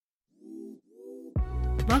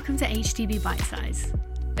Welcome to HTB Bite Size,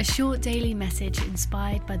 a short daily message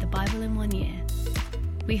inspired by the Bible in 1 year.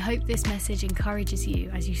 We hope this message encourages you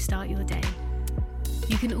as you start your day.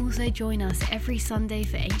 You can also join us every Sunday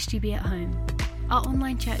for HTB at Home, our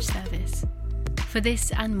online church service. For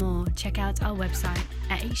this and more, check out our website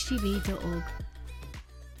at htb.org.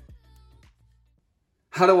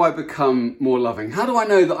 How do I become more loving? How do I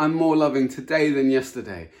know that I'm more loving today than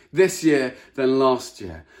yesterday, this year than last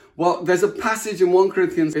year? Well, there's a passage in 1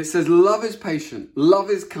 Corinthians. It says, love is patient,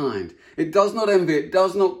 love is kind. It does not envy, it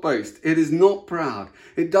does not boast, it is not proud,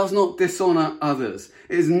 it does not dishonor others.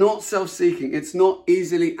 It is not self-seeking, it's not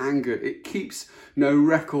easily angered, it keeps no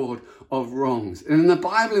record of wrongs. And in the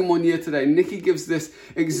Bible in 1 year today, Nikki gives this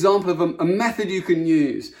example of a method you can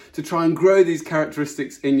use to try and grow these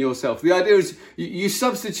characteristics in yourself. The idea is you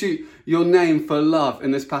substitute your name for love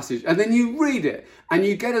in this passage, and then you read it and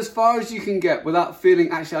you get as far as you can get without feeling,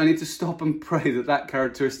 actually, I need to stop and pray that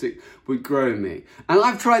characteristic would grow in me. And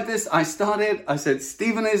I've tried this. I said,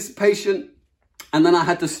 Stephen is patient. And then I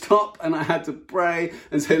had to stop and I had to pray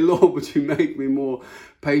and say, Lord, would you make me more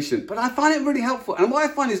patient? But I find it really helpful. And what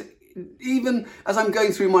I find is, even as I'm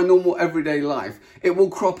going through my normal everyday life, it will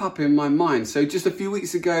crop up in my mind. So just a few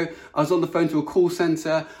weeks ago, I was on the phone to a call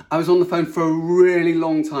center. I was on the phone for a really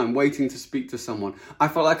long time waiting to speak to someone. I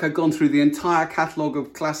felt like I'd gone through the entire catalogue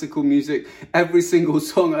of classical music. Every single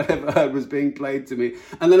song I'd ever heard was being played to me.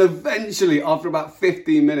 And then eventually, after about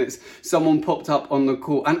 15 minutes, someone popped up on the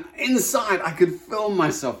call. And inside, I could feel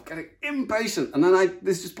myself getting impatient. And then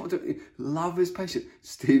this just popped up. Love is patient.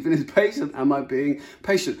 Stephen is patient. Am I being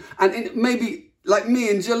patient? And maybe, like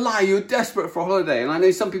me, in July, you're desperate for a holiday. And I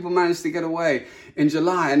know some people managed to get away in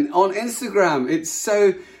July. And on Instagram, it's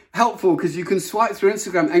so helpful because you can swipe through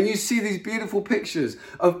Instagram and you see these beautiful pictures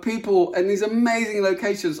of people in these amazing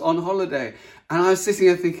locations on holiday. And I was sitting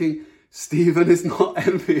there thinking, Stephen is not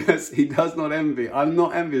envious. He does not envy. I'm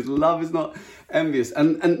not envious. Love is not envious.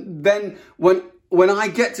 And then when I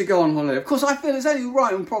get to go on holiday, of course, I feel it's only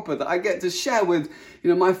right and proper that I get to share with,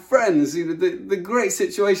 my friends, the great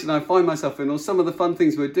situation I find myself in, or some of the fun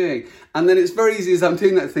things we're doing. And then it's very easy as I'm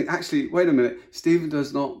doing that to think, actually, wait a minute, Stephen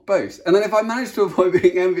does not boast. And then if I manage to avoid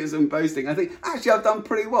being envious and boasting, I think, actually, I've done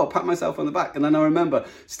pretty well, pat myself on the back. And then I remember,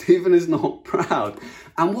 Stephen is not proud.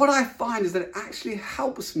 And what I find is that it actually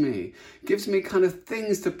helps me, gives me kind of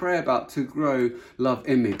things to pray about to grow love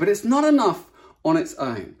in me. But it's not enough on its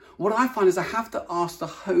own. What I find is I have to ask the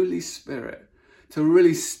Holy Spirit to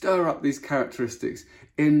really stir up these characteristics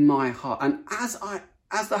in my heart. And as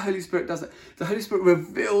the Holy Spirit does it, the Holy Spirit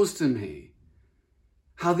reveals to me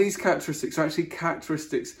how these characteristics are actually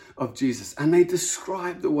characteristics of Jesus. And they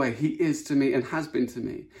describe the way he is to me and has been to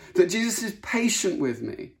me. That Jesus is patient with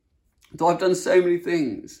me. Though I've done so many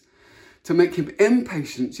things to make him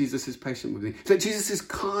impatient, Jesus is patient with me. That Jesus is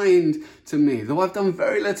kind to me. Though I've done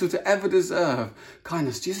very little to ever deserve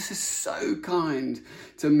kindness, Jesus is so kind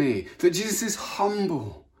to me. That Jesus is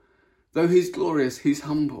humble. Though he's glorious, he's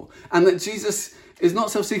humble. And that Jesus is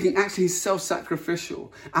not self-seeking, actually he's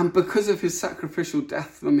self-sacrificial. And because of his sacrificial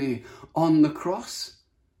death for me on the cross,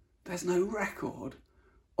 there's no record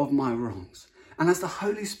of my wrongs. And as the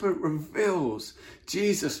Holy Spirit reveals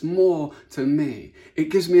Jesus more to me, it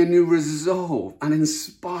gives me a new resolve and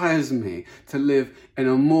inspires me to live in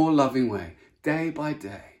a more loving way, day by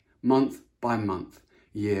day, month by month,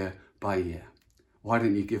 year by year. Why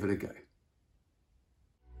don't you give it a go?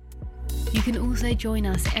 You can also join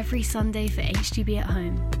us every Sunday for HTB at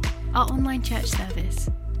Home, our online church service.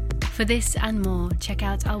 For this and more, check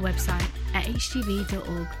out our website at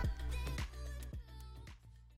htb.org.